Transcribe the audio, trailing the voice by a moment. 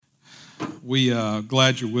We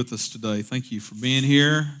glad you're with us today. Thank you for being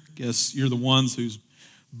here. Guess you're the ones whose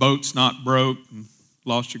boat's not broke and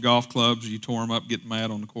lost your golf clubs, or you tore them up getting mad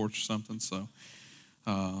on the course or something. So,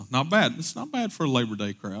 not bad. It's not bad for a Labor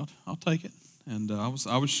Day crowd. I'll take it. And I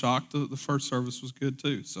was shocked. The first service was good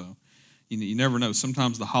too. So, you never know.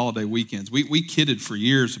 Sometimes the holiday weekends. We kidded for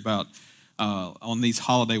years about on these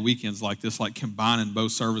holiday weekends like this, like combining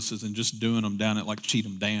both services and just doing them down at like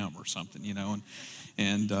Cheatham Dam or something,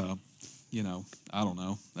 And I don't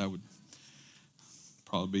know. That would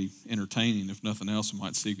probably be entertaining. If nothing else, we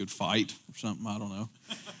might see a good fight or something. I don't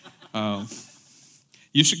know.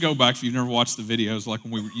 You should go back if you've never watched the videos, like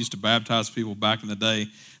when we used to baptize people back in the day,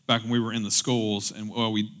 back when we were in the schools, and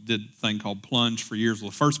we did a thing called plunge for years.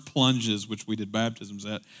 Well, the first plunges, which we did baptisms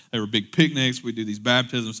at, they were big picnics. We do these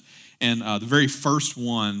baptisms, and the very first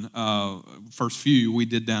one, first few, we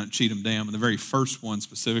did down at Cheatham Dam, and the very first one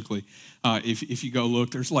specifically, if you go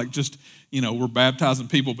look, there's like just, we're baptizing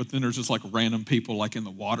people, but then there's just like random people like in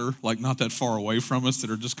the water, like not that far away from us, that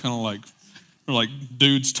are just kind of like, they're like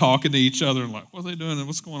dudes talking to each other and like, what are they doing and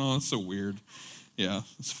what's going on? It's so weird. Yeah,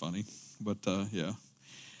 it's funny, but yeah.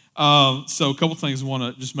 So a couple things I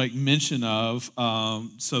want to just make mention of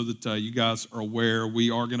so that you guys are aware.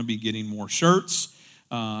 We are going to be getting more shirts.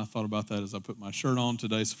 I thought about that as I put my shirt on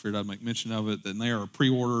today, so I figured I'd make mention of it. And they are a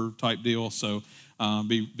pre-order type deal, so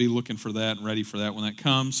be looking for that and ready for that when that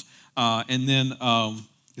comes. And then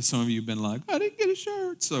some of you have been like, I didn't get a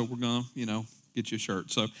shirt, so we're going to, get you a shirt.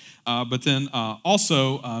 So, but then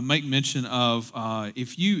also make mention of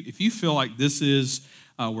if you feel like this is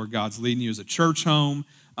where God's leading you as a church home.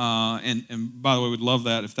 And by the way, we'd love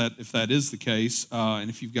that if that is the case. And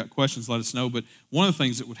if you've got questions, let us know. But one of the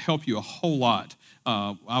things that would help you a whole lot,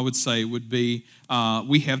 I would say, would be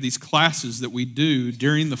we have these classes that we do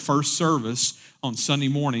during the first service on Sunday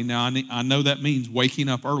morning. Now, I know that means waking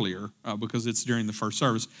up earlier because it's during the first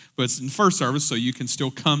service, but it's in the first service, so you can still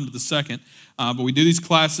come to the second. But we do these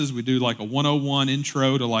classes. We do like a 101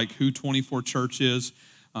 intro to like who 24 Church is,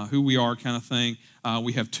 who we are kind of thing.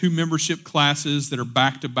 We have 2 membership classes that are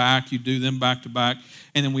back-to-back. You do them back-to-back.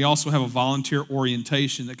 And then we also have a volunteer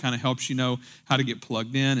orientation that kind of helps you know how to get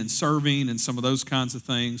plugged in and serving and some of those kinds of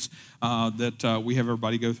things that we have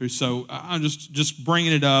everybody go through. So I'm just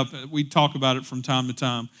bringing it up. We talk about it from time to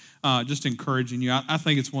time, just encouraging you. I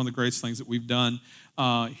think it's one of the greatest things that we've done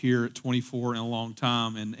here at 24 in a long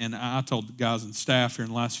time. And I told the guys and staff here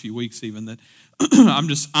in the last few weeks even that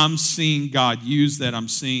I'm seeing God use that. I'm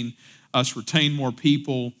seeing us retain more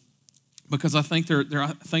people because I think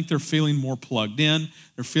they're feeling more plugged in.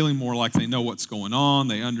 They're feeling more like they know what's going on.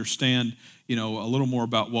 They understand, a little more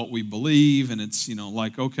about what we believe. And it's,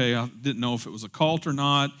 like, okay, I didn't know if it was a cult or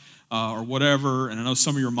not or whatever. And I know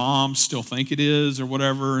some of your moms still think it is or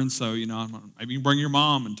whatever. And so, maybe you can bring your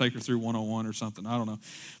mom and take her through 101 or something. I don't know.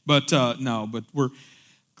 But no, but we're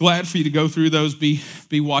glad for you to go through those. Be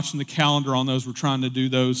watching the calendar on those. We're trying to do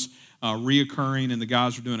those reoccurring, and the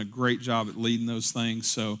guys are doing a great job at leading those things.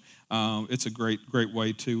 So it's a great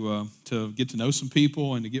way to get to know some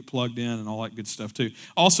people and to get plugged in and all that good stuff too.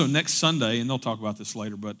 Also, next Sunday, and they'll talk about this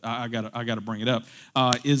later, but I got to bring it up.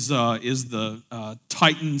 Is the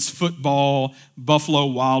Titans football Buffalo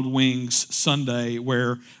Wild Wings Sunday,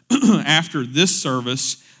 where after this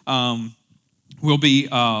service we'll be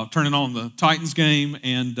turning on the Titans game,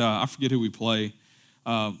 and I forget who we play.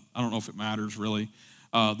 I don't know if it matters really.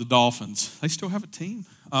 The Dolphins. They still have a team.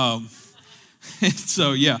 And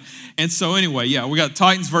so, yeah. And so, anyway, yeah, we got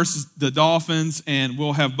Titans versus the Dolphins, and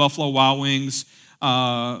we'll have Buffalo Wild Wings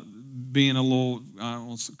being a little,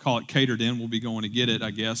 let's call it catered in. We'll be going to get it,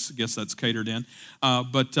 I guess. I guess that's catered in.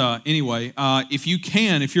 But anyway, if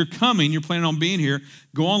you're coming, you're planning on being here,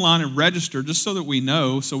 go online and register just so that we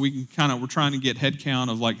know, so we can we're trying to get head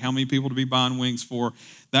count of like how many people to be buying wings for,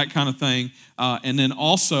 that kind of thing. And then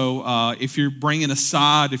also, if you're bringing a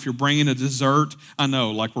side, if you're bringing a dessert, I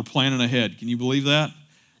know, like we're planning ahead. Can you believe that?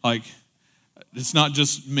 Like, it's not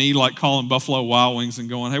just me like calling Buffalo Wild Wings and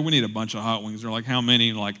going, hey, we need a bunch of hot wings. They're like, how many?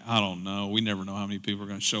 And like, I don't know. We never know how many people are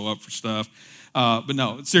going to show up for stuff. But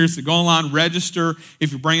no, seriously, go online, register.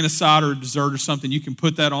 If you're bringing a side or a dessert or something, you can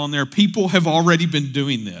put that on there. People have already been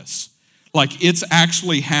doing this. Like, it's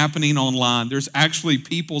actually happening online. There's actually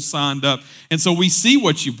people signed up. And so we see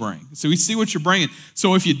what you bring. So we see what you're bringing.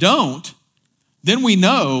 So if you don't, then we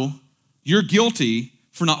know you're guilty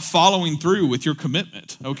for not following through with your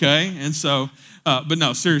commitment, okay? And so, but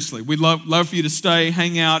no, seriously, we'd love for you to stay,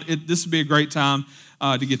 hang out. This would be a great time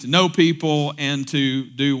to get to know people and to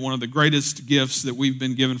do one of the greatest gifts that we've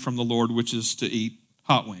been given from the Lord, which is to eat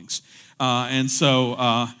hot wings. And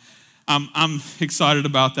so I'm excited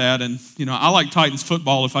about that. And, I like Titans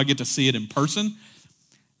football if I get to see it in person.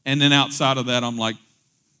 And then outside of that, I'm like,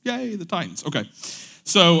 yay, the Titans. Okay.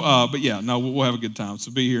 So, but yeah, no, we'll have a good time.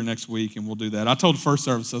 So be here next week and we'll do that. I told the first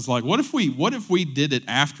service, I was like, what if we did it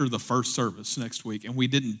after the first service next week and we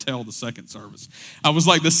didn't tell the second service? I was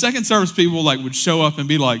like, the second service people would show up and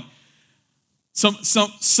be like,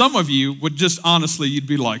 some of you would just honestly, you'd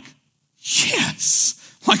be like,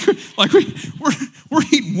 yes. Like we're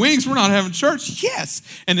eating wings, we're not having church. Yes.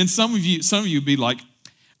 And then some of you would be like,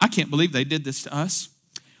 I can't believe they did this to us.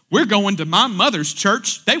 We're going to my mother's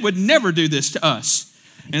church. They would never do this to us.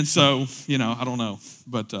 And so, I don't know.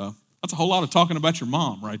 But that's a whole lot of talking about your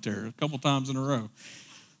mom right there a couple times in a row.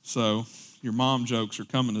 So your mom jokes are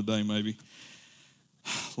coming today, maybe.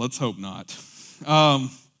 Let's hope not.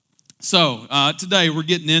 So today we're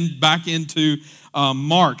getting back into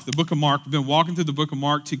Mark, the book of Mark. We've been walking through the book of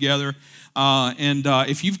Mark together. And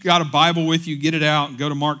if you've got a Bible with you, get it out and go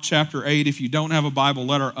to Mark chapter 8. If you don't have a Bible,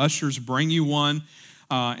 let our ushers bring you one.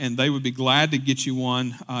 And they would be glad to get you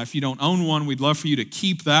one. If you don't own one, we'd love for you to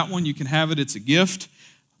keep that one. You can have it. It's a gift.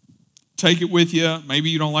 Take it with you. Maybe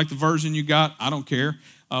you don't like the version you got. I don't care.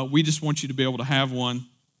 We just want you to be able to have one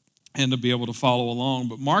and to be able to follow along.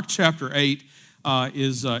 But Mark chapter 8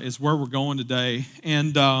 is where we're going today.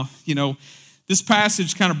 And, this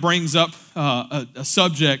passage kind of brings up a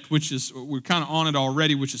subject, which is, we're kind of on it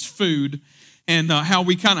already, which is food. And how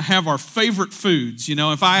we kind of have our favorite foods.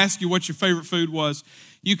 If I ask you what your favorite food was,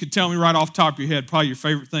 you could tell me right off the top of your head probably your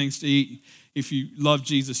favorite things to eat. If you love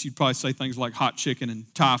Jesus, you'd probably say things like hot chicken and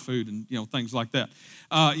Thai food and things like that.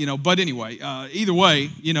 But anyway, either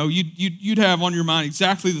way, you'd have on your mind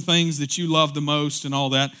exactly the things that you love the most and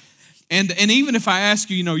all that. And even if I ask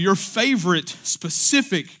you, your favorite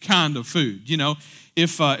specific kind of food,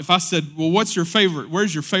 if I said, well, where's your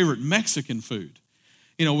favorite Mexican food?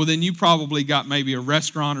 Well, then you probably got maybe a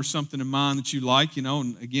restaurant or something in mind that you like,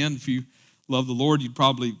 and again, if you love the Lord, you'd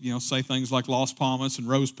probably, say things like Las Palmas and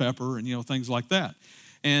Rose Pepper and, things like that.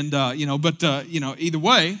 And, either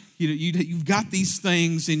way, you've got these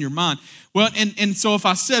things in your mind. Well, and so if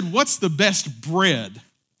I said, what's the best bread,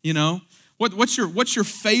 what's your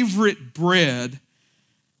favorite bread?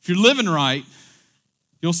 If you're living right,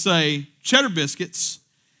 you'll say cheddar biscuits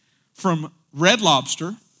from Red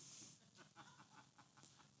Lobster.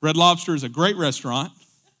 Red Lobster is a great restaurant.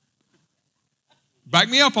 Back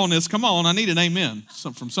me up on this. Come on, I need an amen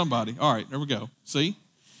from somebody. All right, there we go. See?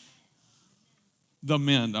 The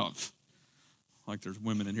men. Oh, like there's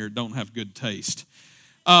women in here that don't have good taste.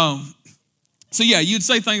 So yeah, you'd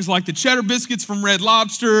say things like the cheddar biscuits from Red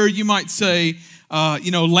Lobster. You might say,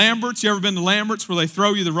 Lambert's. You ever been to Lambert's where they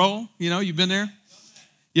throw you the roll? You've been there?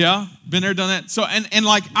 Yeah, been there, done that. So, and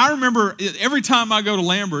like, I remember every time I go to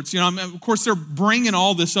Lambert's, of course, they're bringing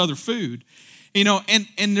all this other food,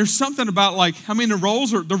 and there's something about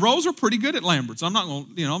the rolls are pretty good at Lambert's. I'm not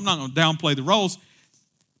going to downplay the rolls.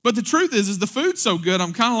 But the truth is the food's so good,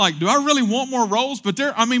 I'm kind of like, do I really want more rolls? But they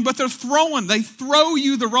throw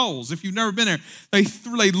you the rolls. If you've never been there,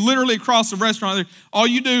 they literally across the restaurant, all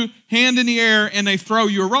you do, hand in the air, and they throw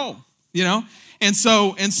you a roll, And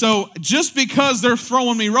so just because they're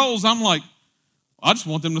throwing me rolls, I'm like, I just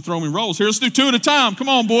want them to throw me rolls. Here, let's do 2 at a time. Come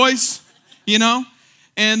on, boys.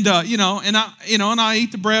 And I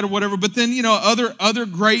eat the bread or whatever. But then, other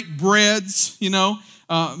great breads,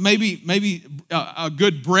 maybe a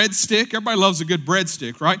good breadstick. Everybody loves a good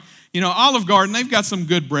breadstick, right? Olive Garden, they've got some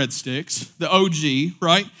good breadsticks, the OG,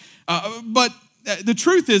 right? But the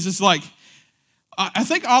truth is, it's like, I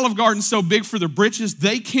think Olive Garden's so big for their britches,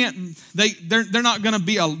 they're not going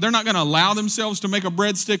to allow themselves to make a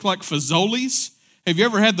breadstick like Fazoli's. Have you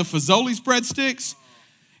ever had the Fazoli's breadsticks?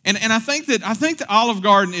 And I think that Olive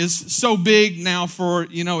Garden is so big now for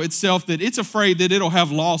itself that it's afraid that it'll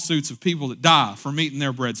have lawsuits of people that die from eating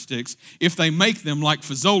their breadsticks if they make them like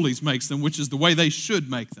Fazoli's makes them, which is the way they should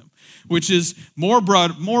make them, which is more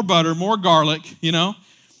butter, more garlic.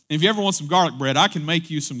 If you ever want some garlic bread, I can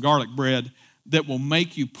make you some garlic bread that will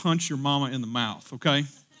make you punch your mama in the mouth, okay?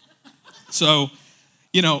 So,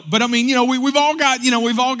 but we've all got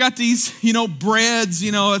these, breads,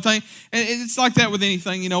 a thing. And it's like that with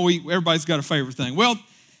anything, everybody's got a favorite thing. Well,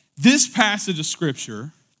 this passage of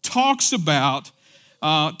Scripture talks about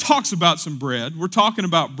some bread. We're talking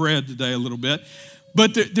about bread today a little bit,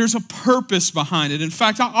 but there's a purpose behind it. In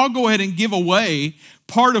fact, I'll go ahead and give away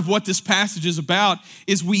part of what this passage is about.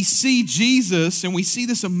 Is we see Jesus and we see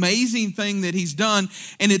this amazing thing that he's done,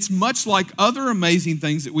 and it's much like other amazing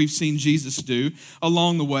things that we've seen Jesus do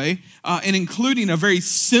along the way, and including a very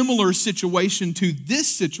similar situation to this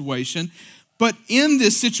situation. But in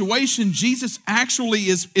this situation, Jesus actually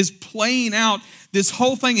is playing out this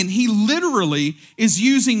whole thing, and he literally is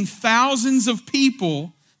using thousands of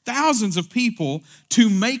people to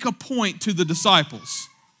make a point to the disciples.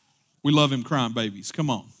 We love him crying babies.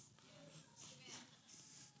 Come on.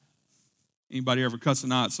 Anybody ever cuss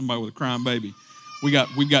an eye at somebody with a crying baby? We've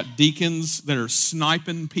got deacons that are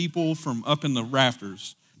sniping people from up in the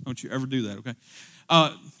rafters. Don't you ever do that, okay?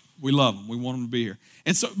 We love them. We want them to be here.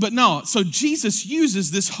 And so Jesus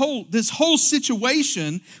uses this whole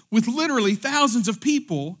situation with literally thousands of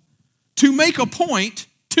people to make a point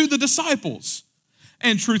to the disciples,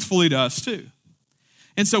 and truthfully to us too.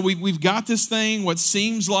 And so we've got this thing, what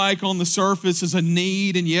seems like on the surface is a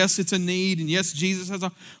need, and yes, it's a need, and yes, Jesus has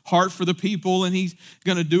a heart for the people, and he's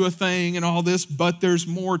going to do a thing and all this, but there's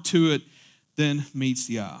more to it than meets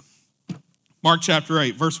the eye. Mark chapter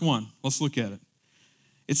 8, verse 1. Let's look at it.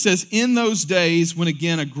 It says, in those days, when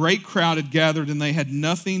again a great crowd had gathered and they had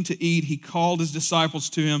nothing to eat, he called his disciples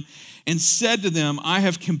to him and said to them, I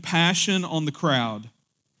have compassion on the crowd,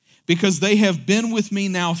 because they have been with me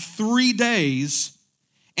now 3 days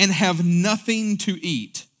and have nothing to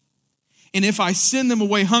eat. And if I send them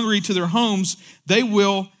away hungry to their homes, they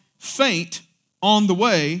will faint on the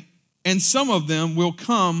way, and some of them will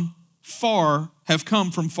have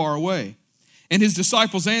come from far away. And his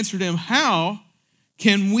disciples answered him, how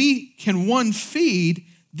can one feed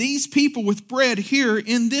these people with bread here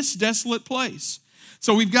in this desolate place?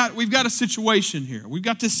 So we've got a situation here. We've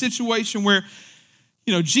got this situation where,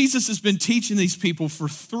 Jesus has been teaching these people for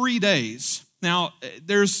 3 days. Now,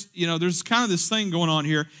 there's kind of this thing going on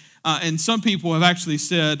here, and some people have actually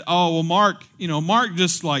said, oh, well, Mark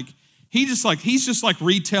he's just like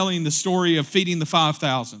retelling the story of feeding the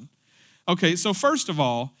 5,000. Okay, so first of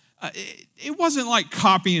all, it wasn't like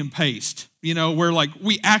copy and paste, where like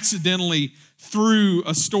we accidentally threw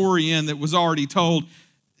a story in that was already told.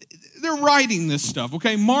 They're writing this stuff,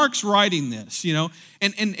 okay? Mark's writing this,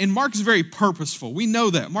 and Mark is very purposeful. We know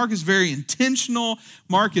that. Mark is very intentional.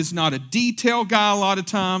 Mark is not a detail guy a lot of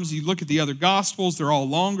times. You look at the other Gospels, they're all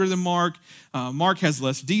longer than Mark. Mark has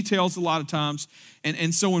less details a lot of times.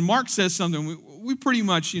 And so when Mark says something, we pretty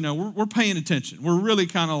much, we're paying attention. We're really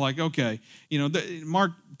kind of like, okay,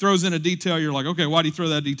 Mark throws in a detail, you're like, okay, why do you throw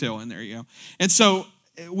that detail in there, And so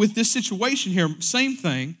with this situation here, same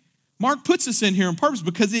thing. Mark puts us in here on purpose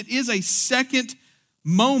because it is a second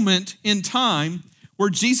moment in time where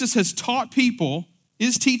Jesus has taught people,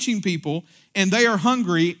 is teaching people, and they are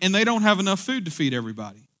hungry and they don't have enough food to feed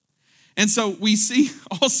everybody. And so we see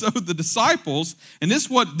also the disciples, and this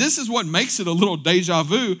is what makes it a little deja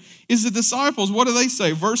vu, is the disciples, what do they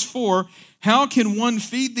say? Verse 4, how can one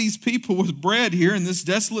feed these people with bread here in this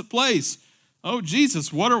desolate place? Oh,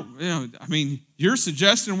 Jesus, you're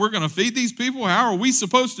suggesting we're going to feed these people? How are we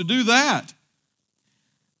supposed to do that?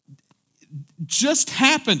 Just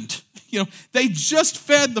happened. They just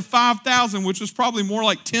fed the 5,000, which was probably more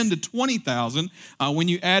like 10 to 20,000 when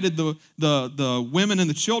you added the women and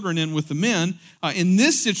the children in with the men. In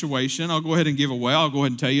this situation, I'll go ahead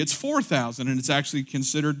and tell you, it's 4,000, and it's actually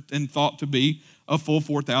considered and thought to be a full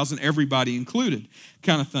 4,000, everybody included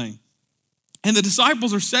kind of thing. And the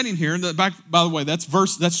disciples are sitting here, and by the way,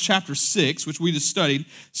 that's chapter 6, which we just studied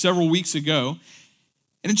several weeks ago.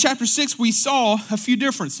 And in chapter 6, we saw a few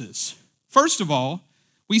differences. First of all,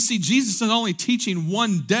 we see Jesus is only teaching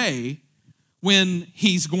one day when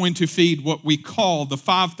he's going to feed what we call the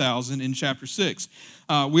 5,000 in chapter 6.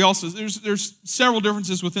 There's several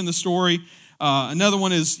differences within the story. Another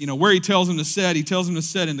one is, where he tells them to set. He tells them to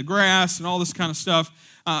set in the grass and all this kind of stuff.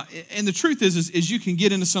 And the truth is you can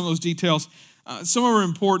get into some of those details. Some of them are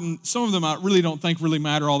important. Some of them I really don't think really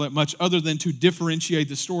matter all that much, other than to differentiate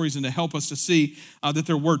the stories and to help us to see that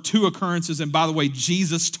there were two occurrences. And by the way,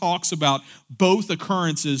 Jesus talks about both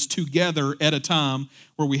occurrences together at a time,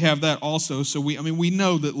 where we have that also. So we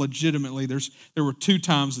know that legitimately there were 2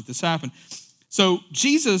 times that this happened. So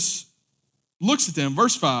Jesus looks at them.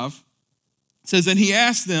 Verse 5 says, and he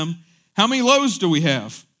asked them, how many loaves do we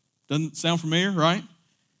have? Doesn't sound familiar, right?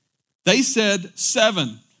 They said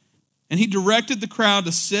 7. And he directed the crowd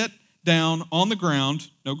to sit down on the ground,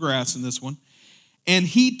 no grass in this one. And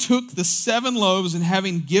he took the 7 loaves, and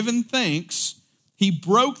having given thanks, he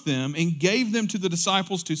broke them and gave them to the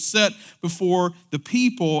disciples to set before the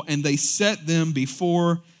people, and they set them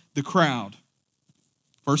before the crowd.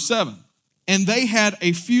 Verse 7, and they had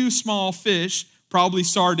a few small fish, probably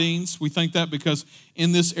sardines. We think that because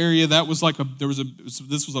in this area, this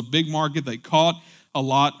was a big market. They caught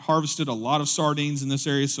harvested a lot of sardines in this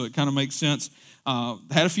area, so it kind of makes sense.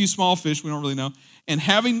 Had a few small fish, we don't really know. And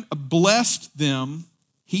having blessed them,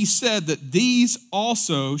 he said that these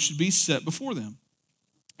also should be set before them.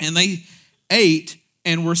 And they ate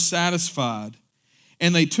and were satisfied.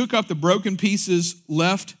 And they took up the broken pieces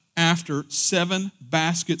left after, 7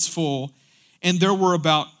 baskets full. And there were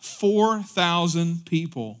about 4,000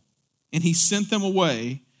 people. And he sent them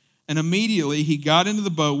away. And immediately he got into the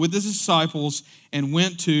boat with his disciples and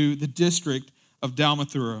went to the district of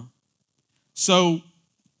Dalmathura. So,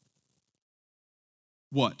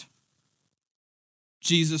 what?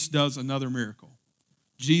 Jesus does another miracle.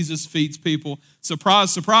 Jesus feeds people.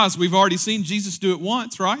 Surprise, surprise, we've already seen Jesus do it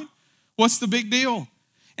once, right? What's the big deal?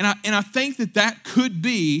 And I think that could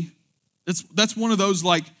be, that's one of those,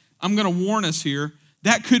 like, I'm going to warn us here,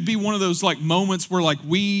 that could be one of those like moments where like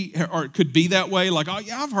we could be that way. Like, oh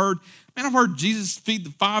yeah, I've heard Jesus feed the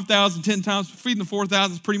 5,000 10 times. Feeding the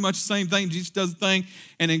 4,000 is pretty much the same thing. Jesus does the thing,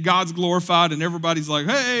 and then God's glorified, and everybody's like,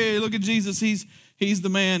 hey, look at Jesus. He's the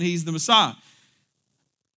man. He's the Messiah.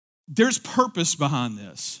 There's purpose behind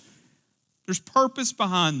this. There's purpose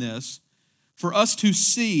behind this for us to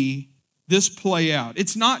see this play out.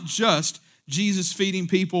 It's not just Jesus feeding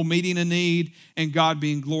people, meeting a need, and God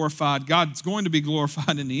being glorified. God's going to be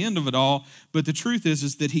glorified in the end of it all, but the truth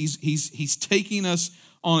is that he's taking us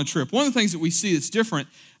on a trip. One of the things that we see that's different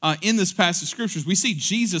in this passage of scriptures, we see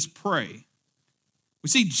Jesus pray. We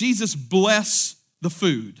see Jesus bless the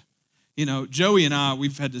food. You know, Joey and I,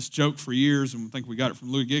 we've had this joke for years, and I think we got it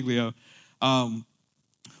from Louis Giglio,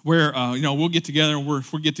 where we'll get together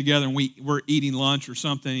and we're eating lunch or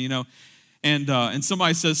something, and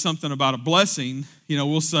somebody says something about a blessing,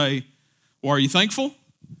 we'll say, well, are you thankful?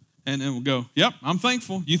 And then we'll go, yep, I'm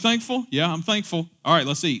thankful. You thankful? Yeah, I'm thankful. All right,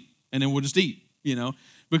 let's eat. And then we'll just eat,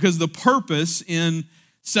 because the purpose in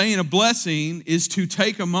saying a blessing is to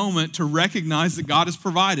take a moment to recognize that God has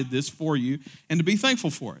provided this for you and to be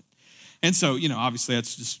thankful for it. And so, obviously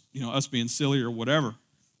that's just, us being silly or whatever.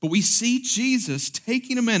 But we see Jesus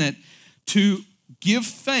taking a minute to give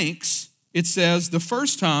thanks, it says, the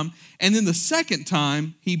first time, and then the second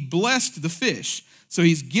time, he blessed the fish. So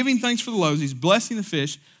he's giving thanks for the loaves, he's blessing the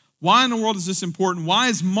fish. Why in the world is this important? Why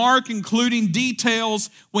is Mark including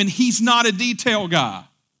details when he's not a detail guy?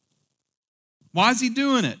 Why is he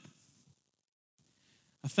doing it?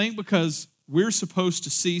 I think because we're supposed to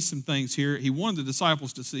see some things here. He wanted the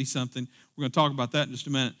disciples to see something. We're going to talk about that in just a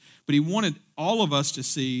minute. But he wanted all of us to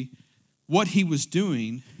see what he was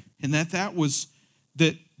doing, and that was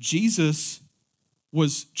that Jesus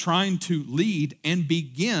was trying to lead and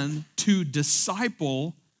begin to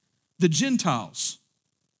disciple the Gentiles.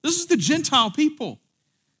 This is the Gentile people.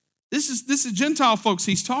 This is Gentile folks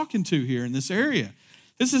he's talking to here in this area.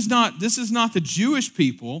 This is not the Jewish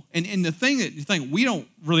people. And the thing that you think we don't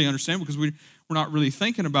really understand, because we're not really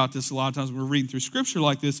thinking about this a lot of times when we're reading through scripture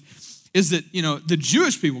like this, is that the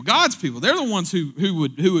Jewish people, God's people, they're the ones who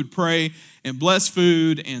would pray and bless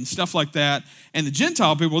food and stuff like that. And the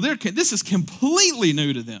Gentile people, this is completely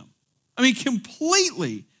new to them. I mean,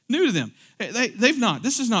 completely new to them.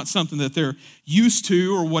 This is not something that they're used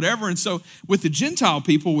to or whatever. And so with the Gentile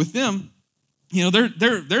people, with them,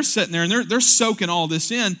 they're sitting there and they're soaking all this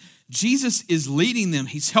in. Jesus is leading them.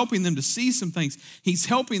 He's helping them to see some things. He's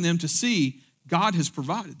helping them to see God has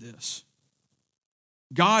provided this.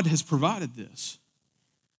 God has provided this.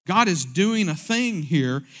 God is doing a thing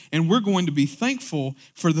here, and we're going to be thankful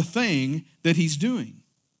for the thing that he's doing.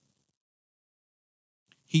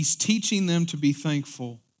 He's teaching them to be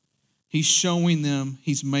thankful. He's showing them,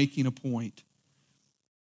 he's making a point.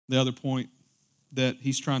 The other point that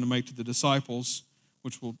he's trying to make to the disciples,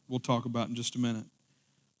 which we'll talk about in just a minute.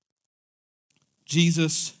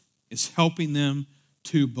 Jesus is helping them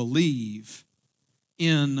to believe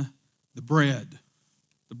in the bread.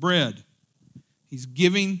 The bread. He's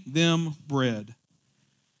giving them bread.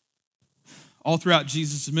 All throughout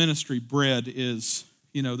Jesus' ministry, bread is,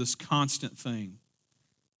 this constant thing.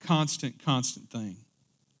 Constant thing.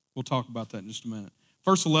 We'll talk about that in just a minute.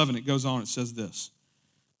 Verse 11, it goes on, it says this.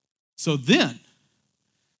 So then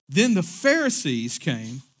the Pharisees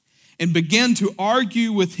came and began to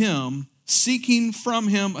argue with him, seeking from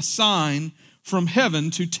him a sign from heaven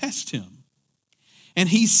to test him. And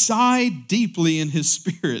he sighed deeply in his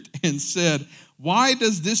spirit and said, why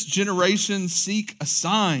does this generation seek a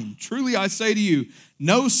sign? Truly I say to you,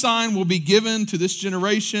 no sign will be given to this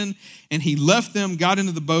generation. And he left them, got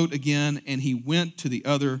into the boat again, and he went to the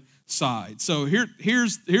other side. So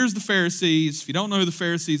here's the Pharisees. If you don't know who the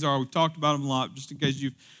Pharisees are, we've talked about them a lot, just in case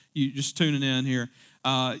you just tuning in here.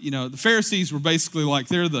 The Pharisees were basically like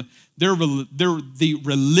they're the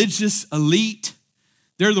religious elite.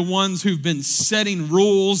 They're the ones who've been setting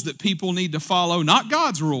rules that people need to follow, not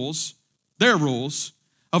God's rules, their rules.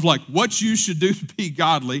 of like what you should do to be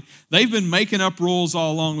godly. They've been making up rules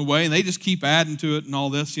all along the way, and they just keep adding to it and all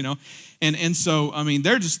this, you know. And so, I mean,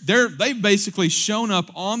 they've basically shown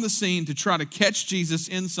up on the scene to try to catch Jesus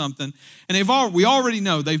in something. And we already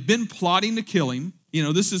know they've been plotting to kill him. You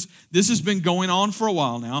know, this has been going on for a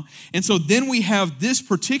while now. And so then we have this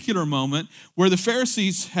particular moment where the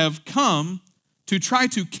Pharisees have come to try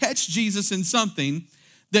to catch Jesus in something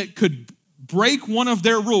that could break one of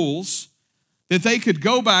their rules, that they could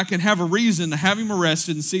go back and have a reason to have him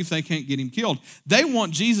arrested and see if they can't get him killed. They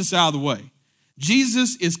want Jesus out of the way.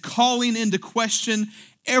 Jesus is calling into question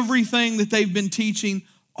everything that they've been teaching,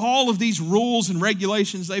 all of these rules and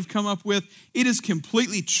regulations they've come up with. It is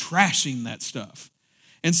completely trashing that stuff.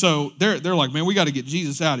 And so they're like, man, we got to get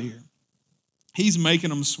Jesus out of here. He's making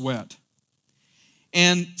them sweat.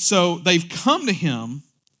 And so they've come to him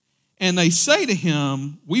and they say to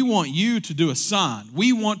him, we want you to do a sign.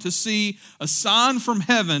 We want to see a sign from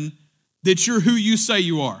heaven that you're who you say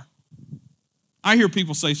you are. I hear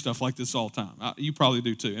people say stuff like this all the time. You probably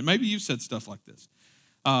do too. And maybe you've said stuff like this.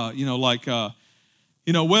 Well,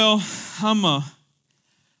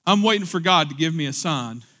 I'm waiting for God to give me a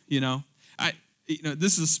sign,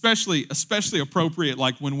 this is especially appropriate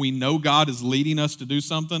like when we know God is leading us to do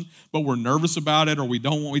something, but we're nervous about it or we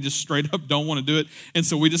just straight up don't want to do it. And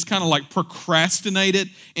so we just kind of like procrastinate it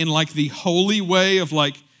in like the holy way of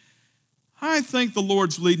like, I think the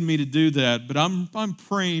Lord's leading me to do that, but I'm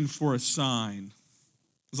praying for a sign.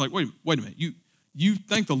 It's like, wait a minute. You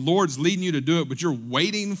think the Lord's leading you to do it, but you're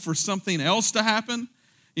waiting for something else to happen?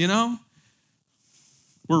 You know?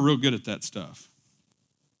 We're real good at that stuff.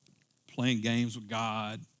 Playing games with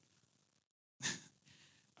God.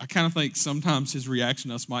 I kind of think sometimes his reaction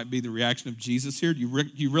to us might be the reaction of Jesus here. Do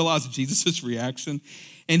you realize Jesus' reaction?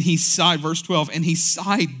 And he sighed, verse 12, and he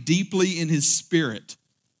sighed deeply in his spirit.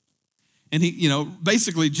 And he,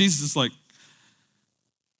 basically Jesus is like,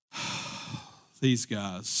 these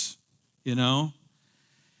guys,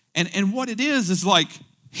 And what it is like,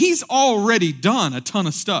 he's already done a ton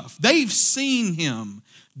of stuff. They've seen him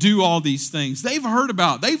do all these things. They've heard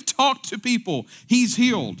about, they've talked to people. He's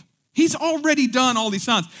healed. He's already done all these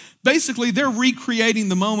signs. Basically, they're recreating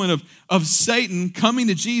the moment of Satan coming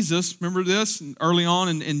to Jesus. Remember this early on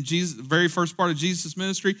in Jesus, the very first part of Jesus'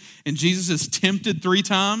 ministry, and Jesus is tempted 3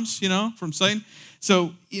 times, from Satan.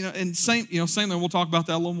 So, and same thing. We'll talk about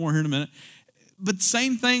that a little more here in a minute. But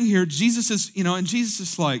same thing here. Jesus is, and Jesus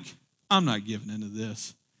is like, I'm not giving into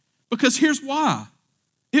this. Because here's why.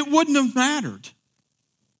 It wouldn't have mattered.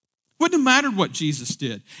 Wouldn't have mattered what Jesus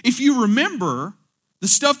did. If you remember the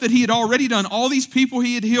stuff that he had already done, all these people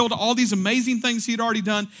he had healed, all these amazing things he had already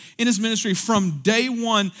done in his ministry, from day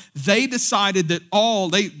one, they decided that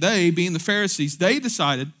they being the Pharisees, they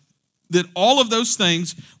decided that all of those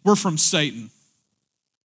things were from Satan.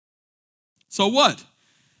 So what?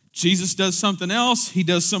 Jesus does something else. He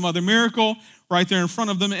does some other miracle right there in front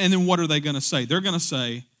of them. And then what are they going to say? They're going to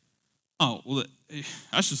say, oh, well,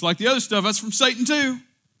 that's just like the other stuff. That's from Satan too.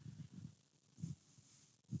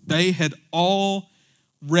 They had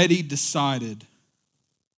already decided.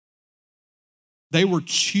 They were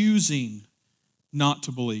choosing not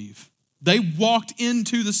to believe. They walked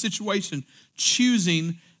into the situation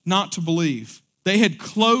choosing not to believe. They had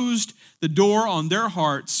closed the door on their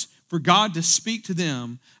hearts for God to speak to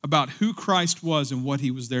them about who Christ was and what he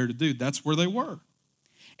was there to do. That's where they were.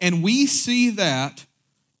 And we see that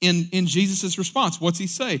in Jesus' response. What's he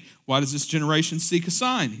say? Why does this generation seek a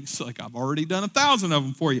sign? He's like, I've already done 1,000 of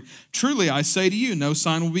them for you. Truly, I say to you, no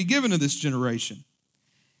sign will be given to this generation.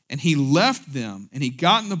 And he left them, and he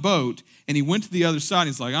got in the boat, and he went to the other side.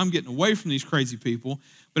 He's like, I'm getting away from these crazy people.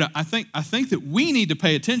 But I think that we need to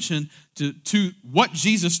pay attention to what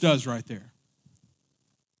Jesus does right there.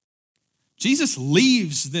 Jesus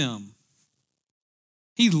leaves them.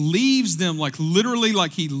 He leaves them, like literally,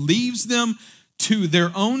 like he leaves them to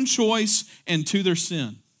their own choice and to their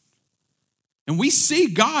sin. And we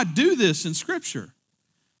see God do this in Scripture.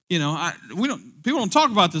 People don't talk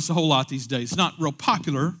about this a whole lot these days. It's not real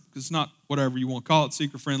popular because it's not whatever you want to call it,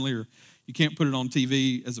 seeker friendly, or you can't put it on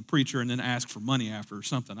TV as a preacher and then ask for money after or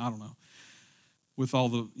something. I don't know, with all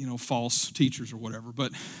the false teachers or whatever.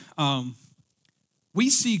 But we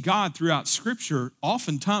see God throughout Scripture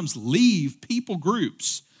oftentimes leave people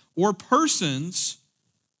groups or persons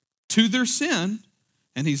to their sin,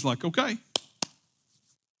 and he's like, okay,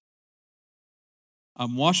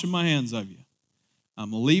 I'm washing my hands of you.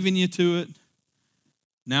 I'm leaving you to it.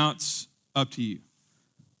 Now it's up to you.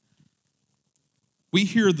 We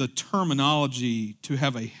hear the terminology to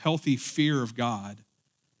have a healthy fear of God.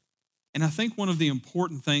 And I think one of the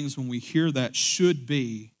important things when we hear that should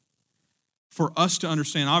be for us to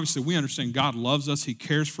understand. Obviously, we understand God loves us. He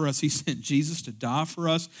cares for us. He sent Jesus to die for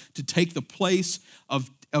us, to take the place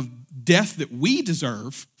of death that we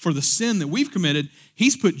deserve for the sin that we've committed.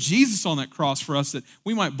 He's put Jesus on that cross for us that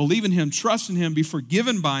we might believe in him, trust in him, be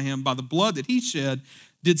forgiven by him, by the blood that he shed,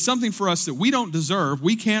 did something for us that we don't deserve.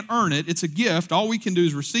 We can't earn it. It's a gift. All we can do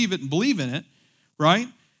is receive it and believe in it, right?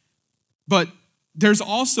 But there's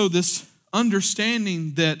also this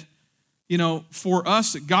understanding that, for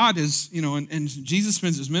us, that God is, and Jesus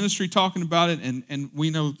spends his ministry talking about it, and we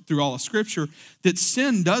know through all of Scripture that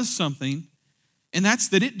sin does something, and that's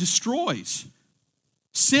that it destroys.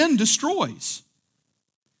 Sin destroys.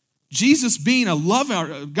 Jesus being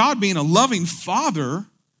God being a loving Father,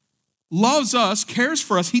 loves us, cares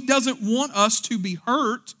for us. He doesn't want us to be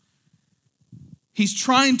hurt. He's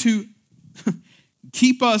trying to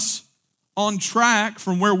keep us on track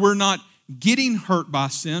from where we're not getting hurt by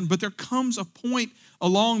sin. But there comes a point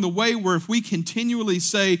along the way where if we continually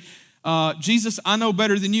say, Jesus, I know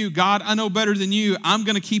better than you. God, I know better than you. I'm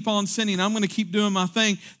going to keep on sinning. I'm going to keep doing my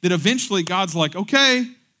thing. That eventually God's like, okay,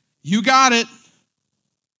 you got it.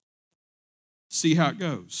 See how it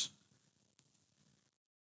goes.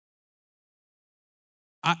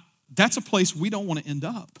 That's a place we don't want to end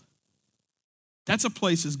up. That's a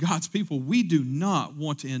place as God's people we do not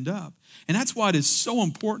want to end up. And that's why it is so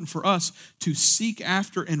important for us to seek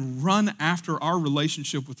after and run after our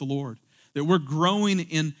relationship with the Lord. That we're growing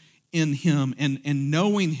in him and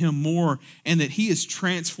knowing him more, and that he is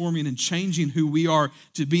transforming and changing who we are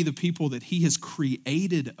to be the people that he has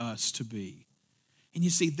created us to be. And you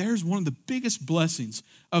see, there's one of the biggest blessings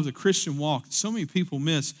of the Christian walk that so many people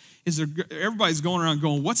miss is everybody's going around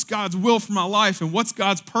going, what's God's will for my life and what's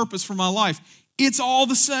God's purpose for my life? It's all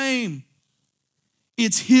the same.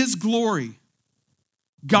 It's his glory.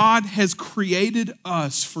 God has created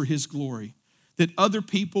us for his glory, that other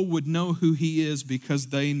people would know who he is because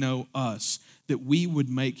they know us, that we would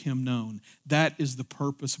make him known. That is the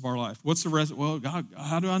purpose of our life. What's the rest? Well, God,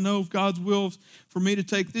 how do I know if God's will for me to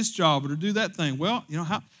take this job or to do that thing? Well,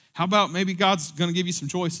 how about maybe God's going to give you some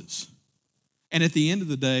choices? And at the end of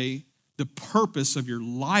the day, the purpose of your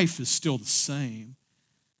life is still the same.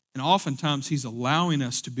 And oftentimes he's allowing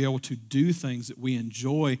us to be able to do things that we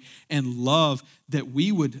enjoy and love, that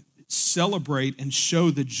we would celebrate and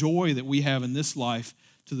show the joy that we have in this life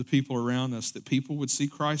to the people around us, that people would see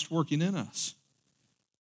Christ working in us.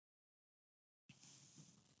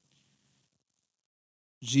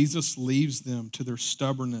 Jesus leaves them to their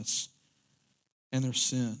stubbornness and their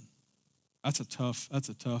sin. That's a tough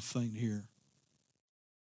thing to hear.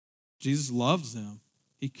 Jesus loves them.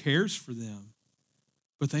 He cares for them.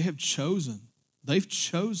 But they've chosen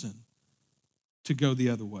to go the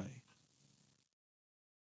other way.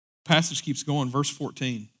 Passage keeps going, verse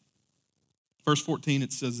 14. Verse 14,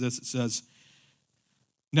 it says this, it says,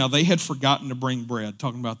 now they had forgotten to bring bread,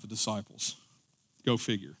 talking about the disciples. Go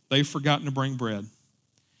figure. They've forgotten to bring bread.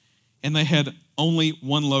 And they had only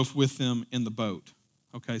one loaf with them in the boat.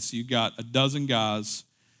 Okay, so you got a dozen guys,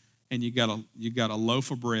 and you got a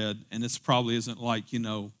loaf of bread, and this probably isn't like,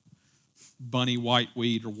 bunny white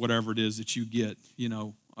wheat or whatever it is that you get,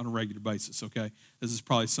 on a regular basis, okay? This is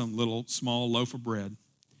probably some little small loaf of bread.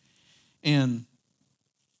 And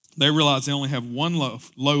they realize they only have one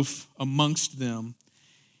loaf amongst them,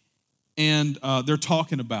 and they're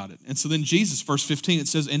talking about it. And so then Jesus, verse 15, it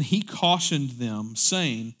says, and he cautioned them,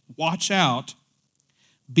 saying, watch out,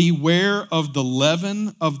 beware of the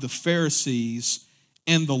leaven of the Pharisees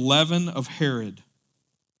and the leaven of Herod.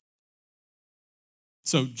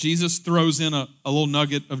 So Jesus throws in a little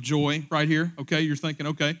nugget of joy right here. Okay, you're thinking,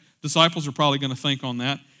 okay, disciples are probably going to think on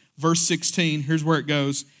that. Verse 16, here's where it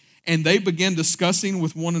goes. And they began discussing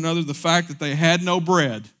with one another the fact that they had no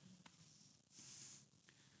bread.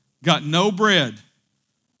 Got no bread.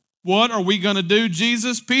 What are we going to do,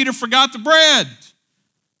 Jesus? Peter forgot the bread.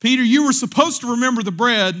 Peter, you were supposed to remember the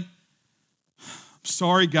bread. I'm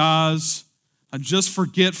sorry, guys. I'm just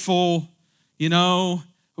forgetful.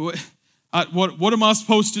 What am I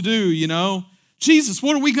supposed to do, Jesus,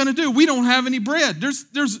 what are we going to do? We don't have any bread. There's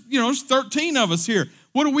 13 of us here.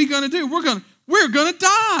 What are we going to do? We're going to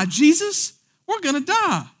die, Jesus. We're going to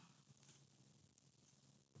die.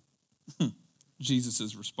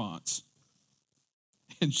 Jesus' response.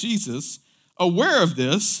 And Jesus, aware of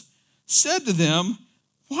this, said to them,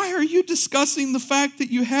 why are you discussing the fact that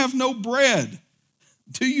you have no bread?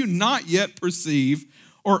 Do you not yet perceive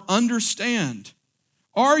or understand?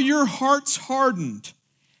 Are your hearts hardened?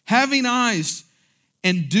 Having eyes,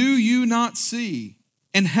 and do you not see?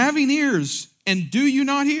 And having ears, and do you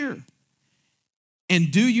not hear?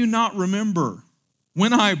 And do you not remember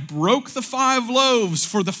when I broke the 5 loaves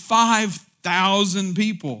for the 5,000 5,000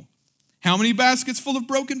 people. How many baskets full of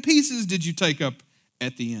broken pieces did you take up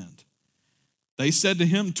at the end? They said to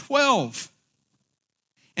him, 12.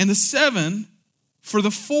 And the 7 for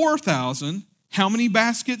the 4,000, how many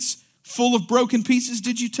baskets full of broken pieces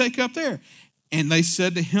did you take up there? And they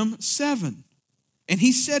said to him, 7. And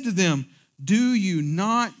he said to them, do you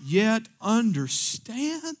not yet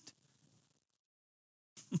understand?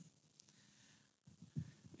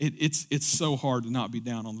 It's so hard to not be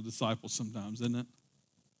down on the disciples sometimes, isn't it?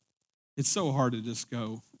 It's so hard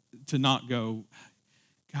to not go,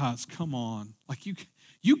 guys, come on. Like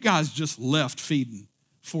you guys just left feeding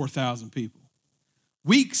 4,000 people.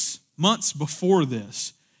 Weeks, months before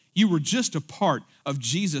this, you were just a part of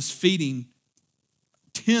Jesus feeding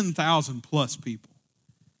 10,000 plus people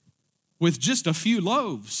with just a few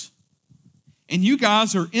loaves. And you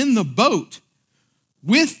guys are in the boat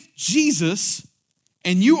with Jesus,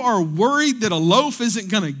 and you are worried that a loaf isn't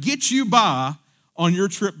going to get you by on your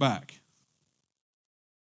trip back.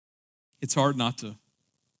 It's hard not to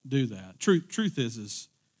do that. Truth is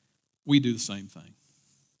we do the same thing.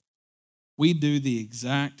 We do the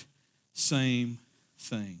exact same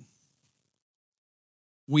thing.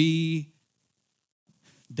 We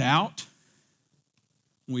doubt.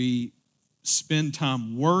 We spend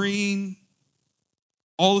time worrying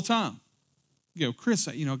all the time. You go, Chris,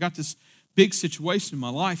 I got this big situation in my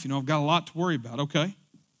life. I've got a lot to worry about. Okay.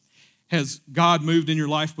 Has God moved in your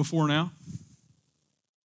life before now?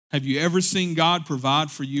 Have you ever seen God provide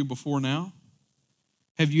for you before now?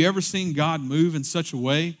 Have you ever seen God move in such a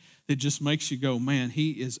way that just makes you go, man,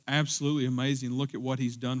 he is absolutely amazing. Look at what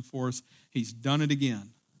he's done for us. He's done it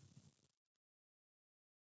again.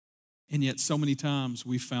 And yet so many times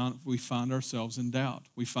we find ourselves in doubt.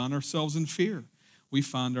 We find ourselves in fear. We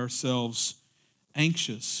find ourselves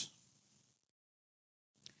anxious.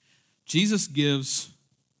 Jesus gives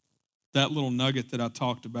that little nugget that I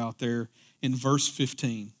talked about there in verse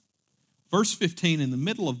 15. Verse 15, in the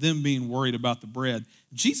middle of them being worried about the bread,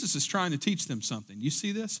 Jesus is trying to teach them something. You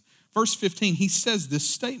see this? Verse 15, he says this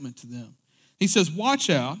statement to them. He says, watch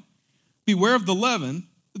out, beware of the leaven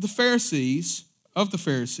of the Pharisees,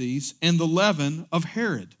 and the leaven of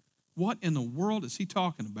Herod. What in the world is he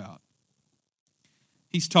talking about?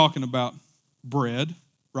 He's talking about bread,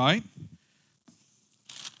 right?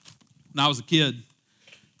 When I was a kid,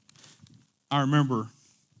 I remember,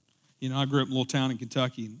 I grew up in a little town in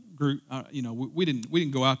Kentucky. We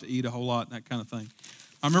didn't go out to eat a whole lot and that kind of thing.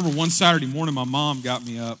 I remember one Saturday morning, my mom got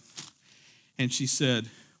me up, and she said,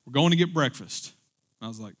 we're going to get breakfast. And I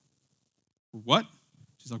was like, what?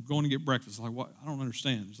 She's like, we're going to get breakfast. I was like, what? I don't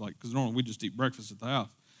understand. She's like, because normally we just eat breakfast at the house.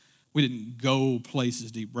 We didn't go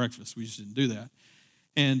places to eat breakfast. We just didn't do that.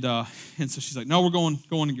 And so she's like, no, we're going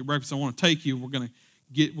to get breakfast. I want to take you. I'm going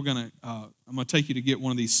to take you to get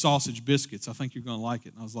one of these sausage biscuits. I think you're going to like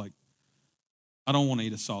it. And I was like, I don't want to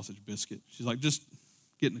eat a sausage biscuit. She's like, just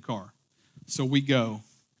get in the car. So we go,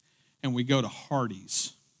 and we go to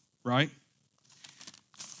Hardee's, right?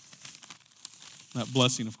 That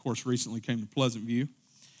blessing, of course, recently came to Pleasant View.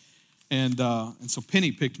 And so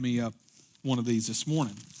Penny picked me up one of these this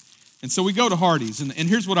morning. And so we go to Hardee's, and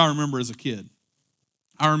here's what I remember as a kid.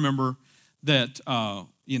 I remember that,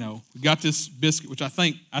 we got this biscuit, which I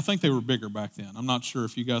think they were bigger back then. I'm not sure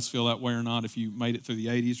if you guys feel that way or not, if you made it through the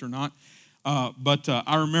 80s or not. But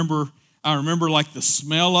I remember like the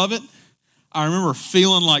smell of it. I remember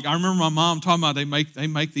my mom talking about they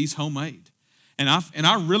make these homemade. And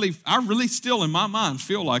I really still in my mind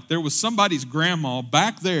feel like there was somebody's grandma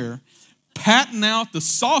back there patting out the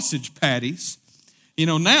sausage patties.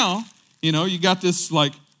 Now, you got this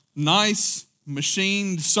like nice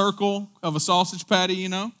machined circle of a sausage patty,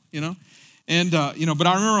 And but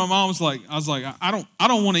I remember my mom was like, I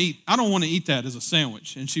don't want to eat that as a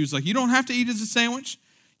sandwich. And she was like, you don't have to eat it as a sandwich.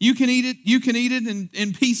 You can eat it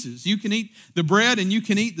in pieces. You can eat the bread and you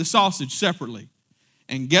can eat the sausage separately.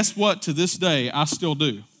 And guess what? To this day, I still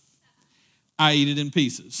do. I eat it in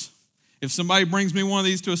pieces. If somebody brings me one of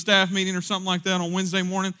these to a staff meeting or something like that on Wednesday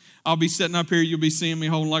morning, I'll be sitting up here, you'll be seeing me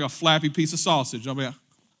holding like a flappy piece of sausage. I'll be like,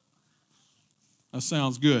 that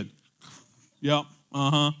sounds good. Yep,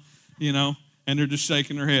 and they're just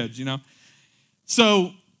shaking their heads,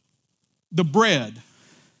 So the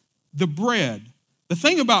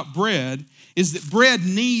thing about bread is that bread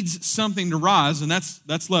needs something to rise, and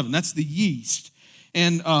that's leaven. That's the yeast.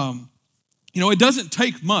 And, it doesn't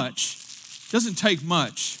take much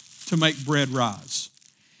to make bread rise.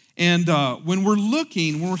 And when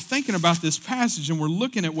we're thinking about this passage and we're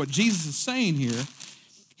looking at what Jesus is saying here,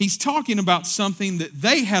 he's talking about something that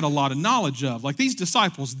they had a lot of knowledge of. Like these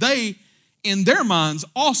disciples, they, in their minds,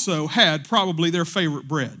 also had probably their favorite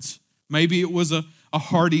breads. Maybe it was a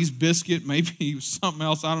Hardee's biscuit. Maybe it was something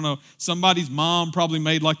else. I don't know. Somebody's mom probably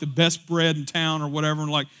made like the best bread in town or whatever.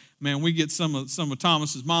 And like, man, we get some of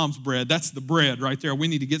Thomas's mom's bread. That's the bread right there. We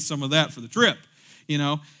need to get some of that for the trip, you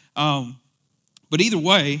know. But either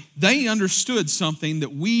way, they understood something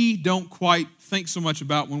that we don't quite think so much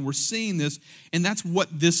about when we're seeing this, and that's what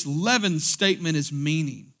this leaven statement is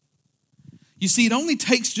meaning. You see, it only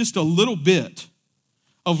takes just a little bit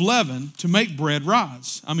of leaven to make bread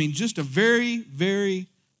rise. I mean, just a very, very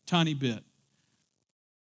tiny bit.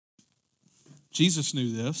 Jesus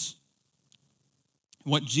knew this.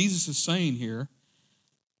 What Jesus is saying here,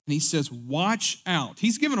 and he says, watch out.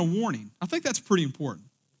 He's given a warning. I think that's pretty important.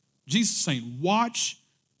 Jesus is saying, watch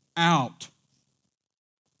out.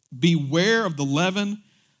 Beware of the leaven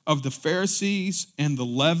of the Pharisees and the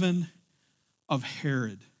leaven of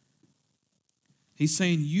Herod. He's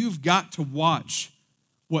saying, you've got to watch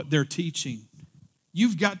what they're teaching.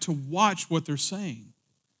 You've got to watch what they're saying.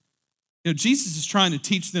 You know, Jesus is trying to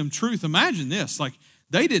teach them truth. Imagine this, like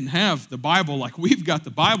they didn't have the Bible like we've got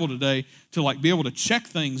the Bible today to like be able to check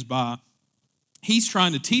things by. He's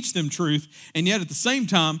trying to teach them truth, and yet at the same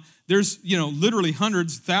time, there's, you know, literally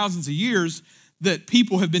hundreds, thousands of years that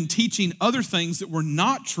people have been teaching other things that were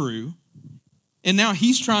not true. And now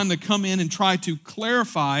he's trying to come in and try to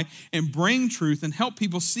clarify and bring truth and help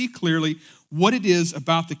people see clearly what it is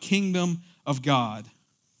about the kingdom of God.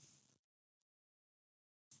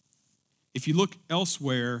 If you look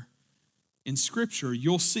elsewhere in Scripture,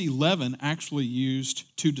 you'll see leaven actually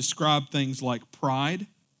used to describe things like pride,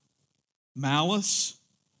 malice,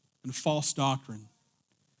 and false doctrine.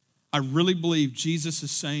 I really believe Jesus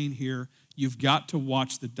is saying here, you've got to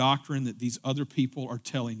watch the doctrine that these other people are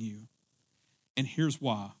telling you. And here's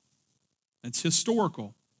why. It's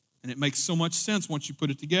historical, and it makes so much sense once you put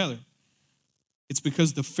it together. It's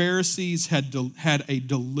because the Pharisees had a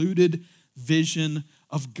diluted vision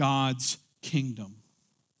of God's kingdom.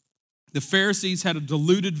 The Pharisees had a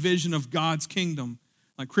diluted vision of God's kingdom.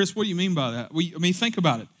 Like, Chris, what do you mean by that? I mean, think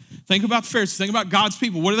about it. Think about the Pharisees. Think about God's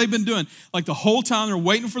people. What have they been doing? Like the whole time they're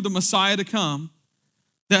waiting for the Messiah to come.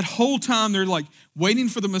 That whole time they're like waiting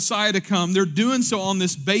for the Messiah to come. They're doing so on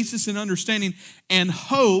this basis and understanding and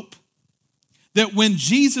hope that when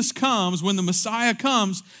Jesus comes, when the Messiah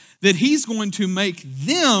comes, that he's going to make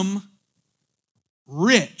them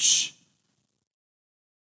rich.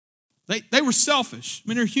 They were selfish. I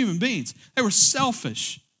mean, they're human beings. They were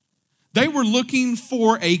selfish. They were looking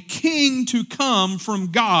for a king to come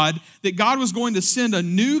from God, that God was going to send a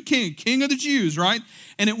new king, king of the Jews, right?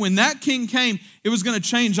 And when that king came, it was going to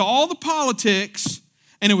change all the politics,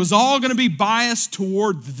 and it was all going to be biased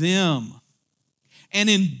toward them. And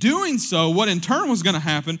in doing so, what in turn was going to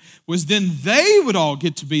happen was then they would all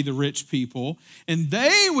get to be the rich people, and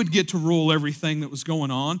they would get to rule everything that was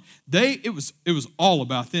going on. It was all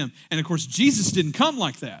about them. And of course, Jesus didn't come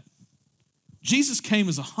like that. Jesus came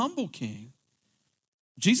as a humble king.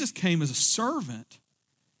 Jesus came as a servant.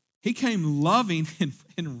 He came loving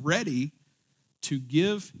and ready to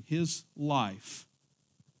give his life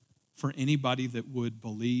for anybody that would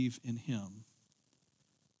believe in him.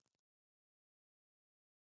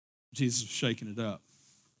 Jesus was shaking it up.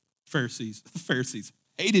 The Pharisees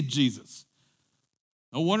hated Jesus.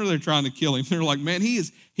 No wonder they're trying to kill him. They're like, man, he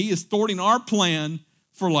is thwarting our plan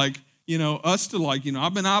for us to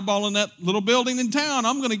I've been eyeballing that little building in town.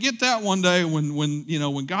 I'm going to get that one day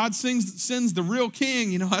when God sends the real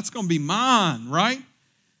king, that's going to be mine, right?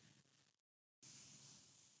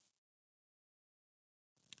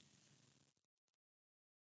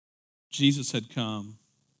 Jesus had come,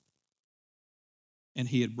 and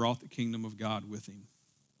he had brought the kingdom of God with him.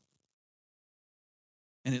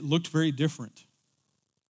 And it looked very different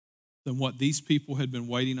than what these people had been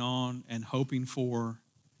waiting on and hoping for,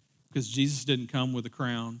 because Jesus didn't come with a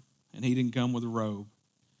crown, and he didn't come with a robe.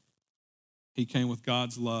 He came with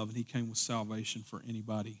God's love, and he came with salvation for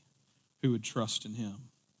anybody who would trust in him.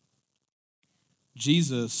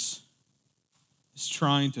 Jesus is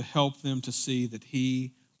trying to help them to see that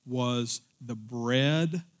he was the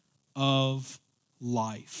bread of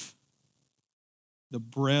life. The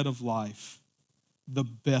bread of life. The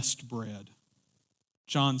best bread.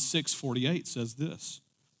 John 6:48 says this.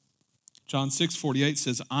 John 6:48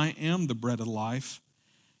 says, I am the bread of life.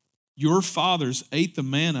 Your fathers ate the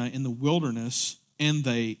manna in the wilderness, and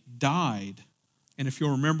they died. And if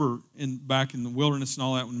you'll remember back in the wilderness and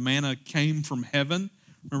all that, when manna came from heaven,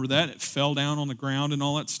 remember that? It fell down on the ground and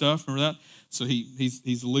all that stuff. Remember that? So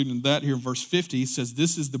he's alluding to that here in verse 50. He says,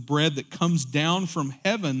 this is the bread that comes down from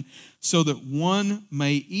heaven so that one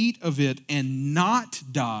may eat of it and not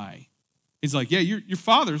die. He's like, yeah, your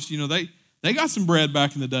fathers, They got some bread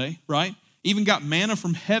back in the day, right? Even got manna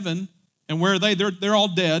from heaven. And where are they? They're all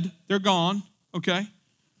dead. They're gone, okay?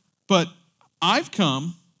 But I've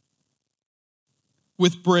come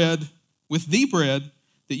with bread, with the bread,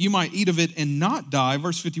 that you might eat of it and not die.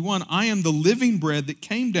 Verse 51, I am the living bread that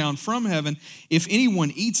came down from heaven. If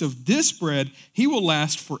anyone eats of this bread, he will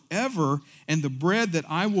last forever. And the bread that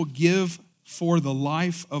I will give for the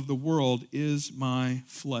life of the world is my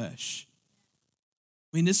flesh.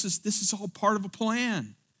 I mean, this is all part of a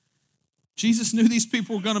plan. Jesus knew these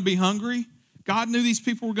people were going to be hungry. God knew these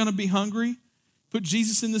people were going to be hungry. Put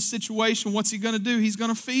Jesus in this situation. What's he going to do? He's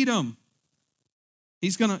going to feed them.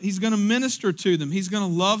 He's going to minister to them. He's going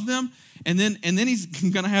to love them. And then he's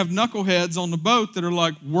going to have knuckleheads on the boat that are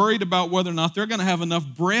like worried about whether or not they're going to have enough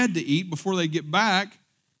bread to eat before they get back,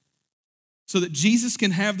 so that Jesus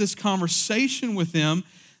can have this conversation with them,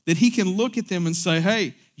 that he can look at them and say,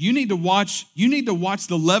 hey, you need to watch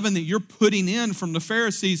the leaven that you're putting in from the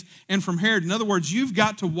Pharisees and from Herod. In other words, you've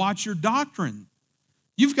got to watch your doctrine.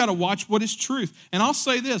 You've got to watch what is truth. And I'll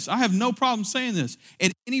say this, I have no problem saying this.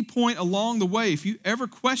 At any point along the way, if you ever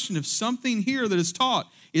question if something here that is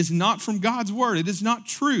taught is not from God's word, it is not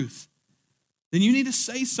truth, then you need to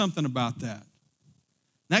say something about that.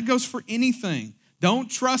 That goes for anything. Don't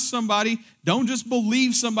trust somebody. Don't just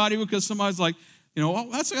believe somebody because somebody's like, oh,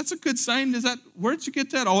 that's a good saying. Where'd you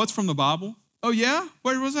get that? Oh, it's from the Bible. Oh, yeah?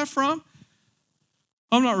 Where was that from?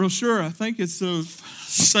 I'm not real sure. I think it's of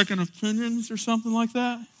Second Opinions or something like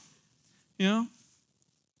that. There's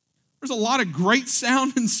a lot of great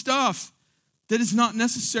sounding stuff that is not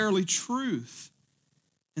necessarily truth.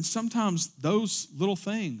 And sometimes those little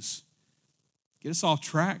things get us off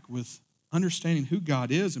track with understanding who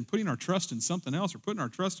God is and putting our trust in something else or putting our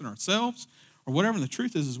trust in ourselves or whatever. And the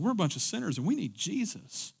truth is we're a bunch of sinners and we need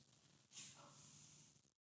Jesus.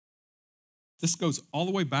 This goes all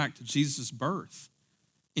the way back to Jesus' birth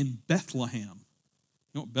in Bethlehem.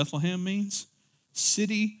 You know what Bethlehem means?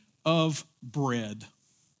 City of bread.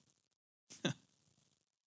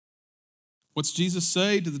 What's Jesus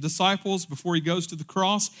say to the disciples before he goes to the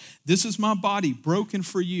cross? This is my body broken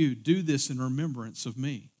for you. Do this in remembrance of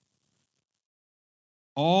me.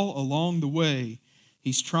 All along the way,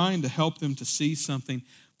 he's trying to help them to see something.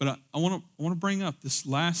 But I want to bring up this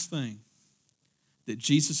last thing that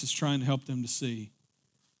Jesus is trying to help them to see.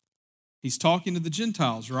 He's talking to the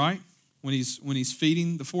Gentiles, right? When he's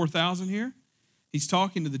feeding the 4,000 here, he's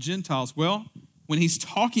talking to the Gentiles. Well, when he's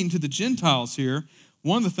talking to the Gentiles here,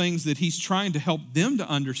 one of the things that he's trying to help them to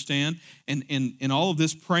understand, and all of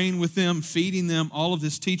this praying with them, feeding them, all of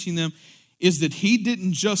this teaching them, is that he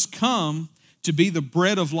didn't just come to be the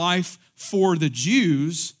bread of life for the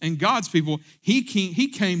Jews and God's people. He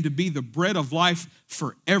came to be the bread of life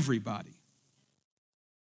for everybody.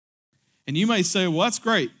 And you may say, well, that's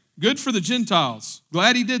great. Good for the Gentiles.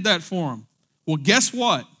 Glad he did that for them. Well, guess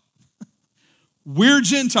what? We're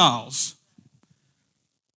Gentiles.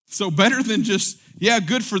 So better than just,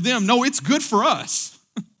 good for them. No, it's good for us.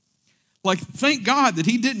 Like, thank God that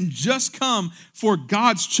he didn't just come for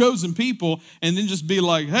God's chosen people and then just be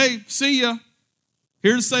like, hey, see ya.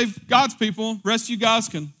 Here to save God's people. Rest of you guys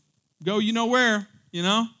can go you know where,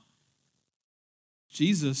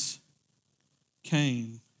 Jesus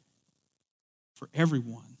came for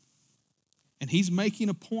everyone. And he's making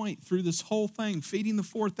a point through this whole thing, feeding the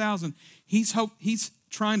 4,000. He's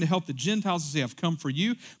trying to help the Gentiles to say, I've come for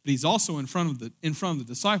you, but he's also in front of the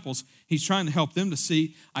disciples. He's trying to help them to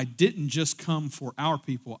see, I didn't just come for our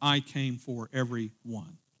people, I came for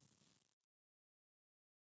everyone.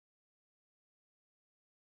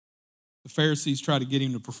 The Pharisees try to get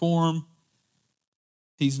him to perform.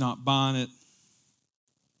 He's not buying it.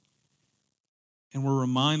 And we're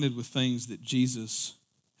reminded with things that Jesus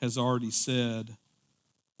has already said,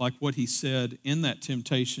 like what he said in that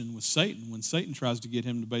temptation with Satan. When Satan tries to get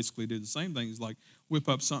him to basically do the same thing, he's like, whip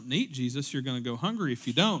up something to eat, Jesus. You're going to go hungry if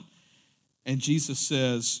you don't. And Jesus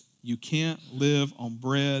says, you can't live on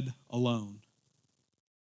bread alone.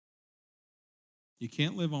 You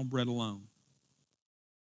can't live on bread alone.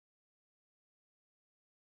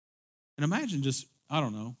 And imagine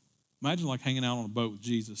imagine like hanging out on a boat with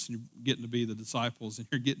Jesus and you're getting to be the disciples and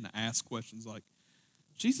you're getting to ask questions like,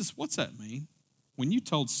 Jesus, what's that mean? When you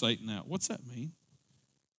told Satan that, what's that mean?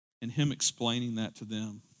 And him explaining that to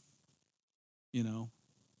them.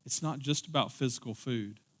 It's not just about physical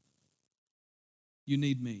food. You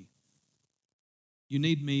need me. You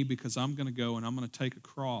need me because I'm going to go and I'm going to take a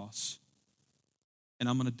cross and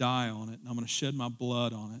I'm going to die on it and I'm going to shed my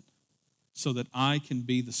blood on it so that I can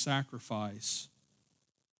be the sacrifice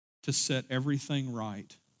to set everything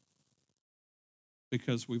right,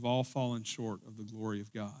 because we've all fallen short of the glory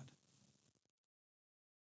of God.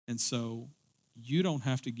 And so you don't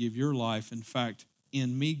have to give your life. In fact,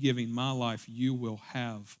 in me giving my life, you will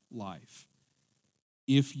have life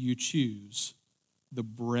if you choose the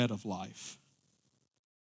bread of life,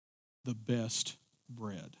 the best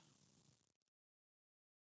bread.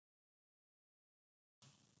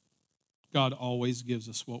 God always gives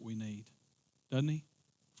us what we need, doesn't he?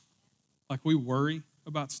 Like we worry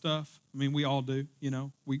about stuff. I mean, we all do, you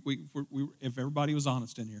know. We if everybody was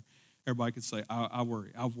honest in here, everybody could say, I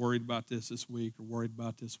worry. I've worried about this week or worried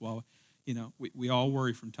about this while, you know, we all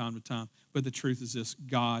worry from time to time. But the truth is this,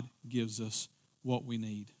 God gives us what we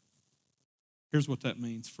need. Here's what that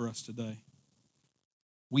means for us today.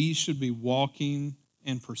 We should be walking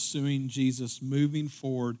and pursuing Jesus, moving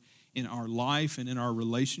forward in our life and in our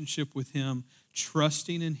relationship with him,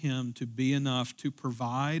 trusting in him to be enough to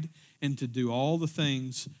provide and to do all the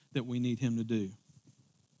things that we need him to do.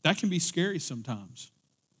 That can be scary sometimes.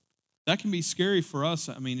 That can be scary for us.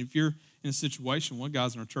 I mean, if you're in a situation, one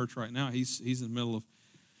guy's in our church right now, he's in the middle of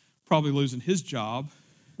probably losing his job,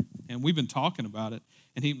 and we've been talking about it,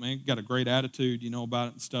 and he got a great attitude, you know, about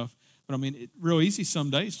it and stuff. But I mean, it's real easy some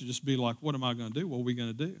days to just be like, what am I going to do? What are we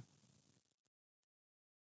going to do?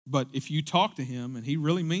 But if you talk to him and he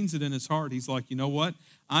really means it in his heart, he's like, you know what?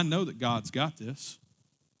 I know that God's got this.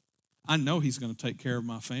 I know he's going to take care of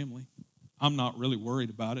my family. I'm not really worried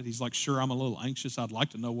about it. He's like, sure, I'm a little anxious. I'd like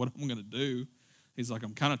to know what I'm going to do. He's like,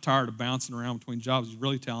 I'm kind of tired of bouncing around between jobs. He's a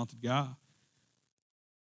really talented guy.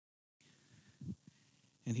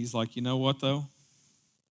 And he's like, you know what, though?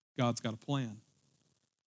 God's got a plan.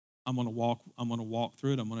 I'm going to walk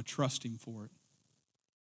through it. I'm going to trust him for it.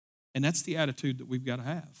 And that's the attitude that we've got to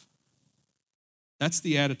have. That's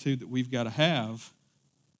the attitude that we've got to have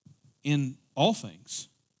in all things.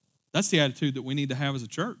 That's the attitude that we need to have as a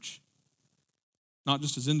church. Not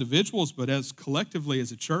just as individuals, but as collectively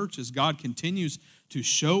as a church, as God continues to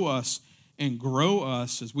show us and grow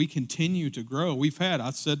us, as we continue to grow.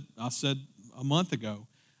 I said a month ago,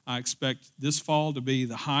 I expect this fall to be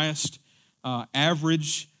the highest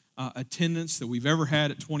average attendance that we've ever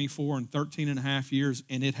had at 24 and 13 and a half years,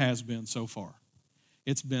 and it has been so far.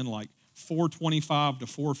 It's been like 425 to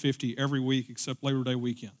 450 every week except Labor Day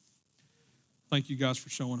weekend. Thank you guys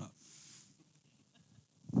for showing up.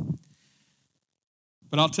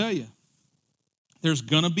 But I'll tell you, there's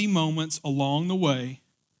going to be moments along the way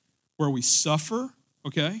where we suffer,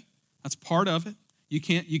 okay? That's part of it. You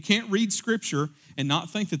can't read Scripture and not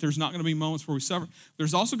think that there's not going to be moments where we suffer.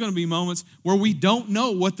 There's also going to be moments where we don't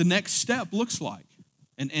know what the next step looks like.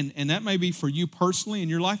 And that may be for you personally in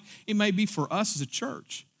your life. It may be for us as a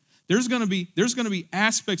church. There's going to be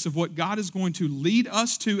aspects of what God is going to lead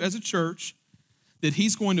us to as a church, that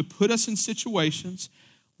he's going to put us in situations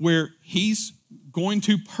where he's going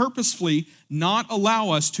to purposefully not allow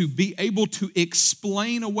us to be able to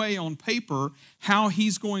explain away on paper how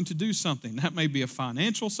he's going to do something. That may be a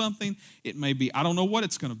financial something. It may be, I don't know what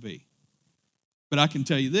it's going to be. But I can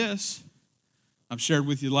tell you this. I've shared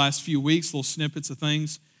with you the last few weeks little snippets of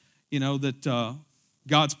things, you know, that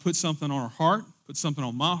God's put something on our heart, put something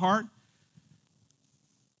on my heart.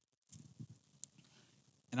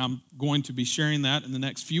 And I'm going to be sharing that in the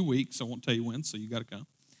next few weeks. I won't tell you when, so you got to come.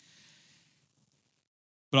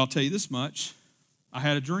 But I'll tell you this much. I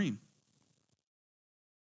had a dream.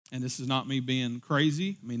 And this is not me being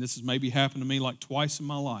crazy. I mean, this has maybe happened to me like twice in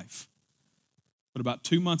my life. But about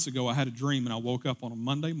 2 months ago, I had a dream, and I woke up on a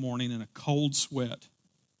Monday morning in a cold sweat.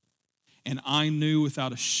 And I knew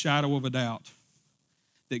without a shadow of a doubt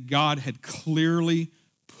that God had clearly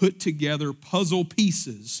put together puzzle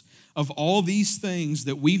pieces of all these things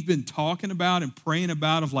that we've been talking about and praying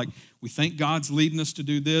about, of like, we think God's leading us to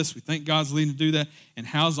do this, we think God's leading to do that, and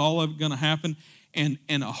how's all of it going to happen? And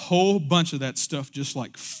a whole bunch of that stuff just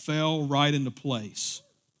like fell right into place.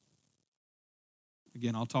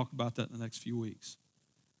 Again, I'll talk about that in the next few weeks.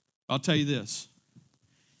 I'll tell you this.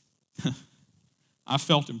 I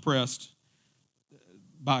felt impressed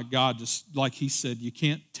by God, just like he said, you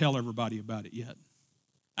can't tell everybody about it yet.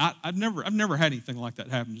 I've never had anything like that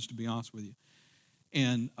happen, just to be honest with you.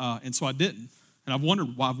 And so I didn't. And I've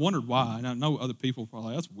wondered why. And I know other people are probably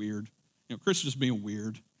like, that's weird. You know, Chris is just being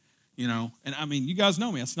weird. You know, and I mean, you guys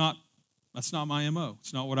know me. That's not my MO.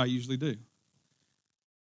 It's not what I usually do.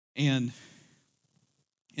 And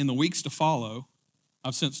in the weeks to follow,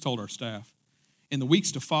 I've since told our staff, in the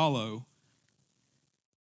weeks to follow,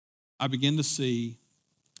 I begin to see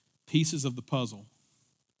pieces of the puzzle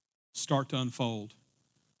start to unfold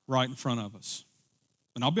right in front of us.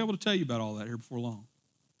 And I'll be able to tell you about all that here before long.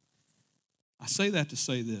 I say that to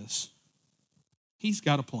say this. He's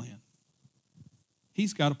got a plan.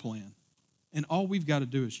 He's got a plan. And all we've got to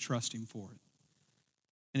do is trust him for it.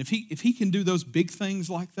 And if he can do those big things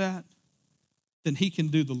like that, then he can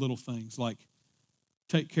do the little things like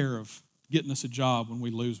take care of getting us a job when we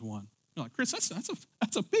lose one. You're like, Chris,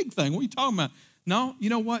 that's a big thing. What are you talking about? No, you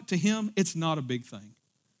know what? To him, it's not a big thing.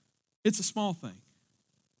 It's a small thing.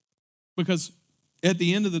 Because at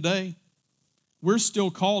the end of the day, we're still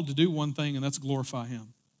called to do one thing, and that's glorify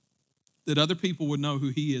him. That other people would know who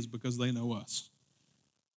he is because they know us.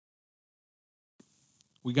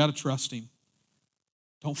 We got to trust him.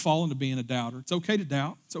 Don't fall into being a doubter. It's okay to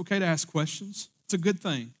doubt. It's okay to ask questions. It's a good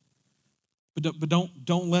thing. But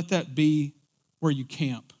don't let that be where you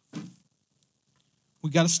camp. We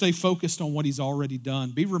got to stay focused on what he's already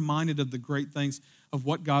done. Be reminded of the great things of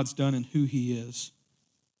what God's done and who he is.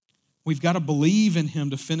 We've got to believe in him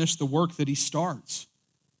to finish the work that he starts.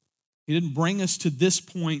 He didn't bring us to this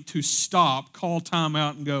point to stop, call time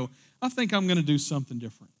out, and go, I think I'm going to do something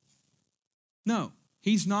different. No,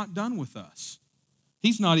 he's not done with us.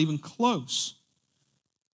 He's not even close.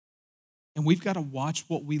 And we've got to watch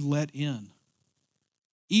what we let in.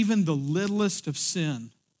 Even the littlest of sin.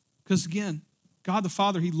 Because again, God the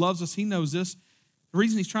Father, he loves us. He knows this. The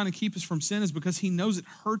reason he's trying to keep us from sin is because he knows it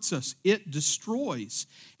hurts us. It destroys.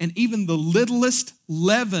 And even the littlest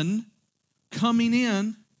leaven coming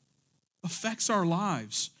in affects our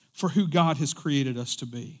lives for who God has created us to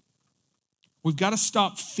be. We've got to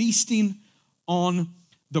stop feasting on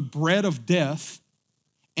the bread of death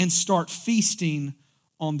and start feasting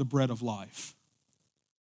on the bread of life.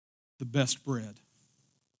 The best bread,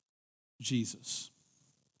 Jesus.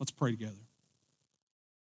 Let's pray together.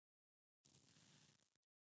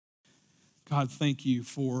 God, thank you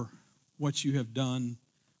for what you have done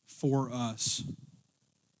for us.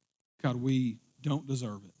 God, we don't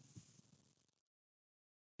deserve it.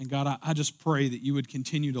 And God, I just pray that you would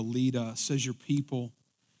continue to lead us as your people,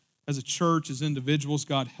 as a church, as individuals.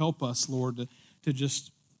 God, help us, Lord, to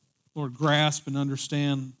just, Lord, grasp and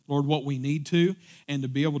understand, Lord, what we need to, and to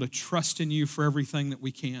be able to trust in you for everything that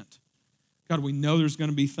we can't. God, we know there's going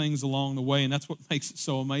to be things along the way, and that's what makes it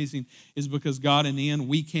so amazing, is because, God, in the end,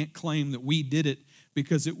 we can't claim that we did it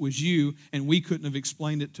because it was you, and we couldn't have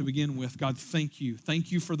explained it to begin with. God, thank you.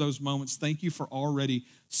 Thank you for those moments. Thank you for already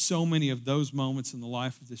so many of those moments in the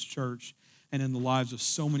life of this church and in the lives of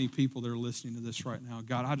so many people that are listening to this right now.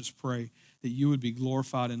 God, I just pray that you would be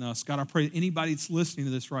glorified in us. God, I pray that anybody that's listening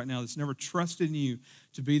to this right now that's never trusted in you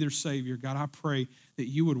to be their Savior, God, I pray that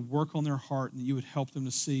you would work on their heart and that you would help them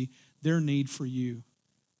to see their need for you.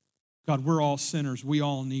 God, we're all sinners. We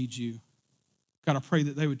all need you. God, I pray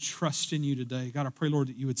that they would trust in you today. God, I pray, Lord,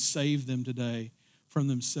 that you would save them today from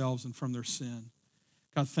themselves and from their sin.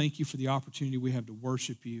 God, thank you for the opportunity we have to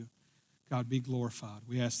worship you. God, be glorified.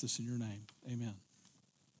 We ask this in your name. Amen.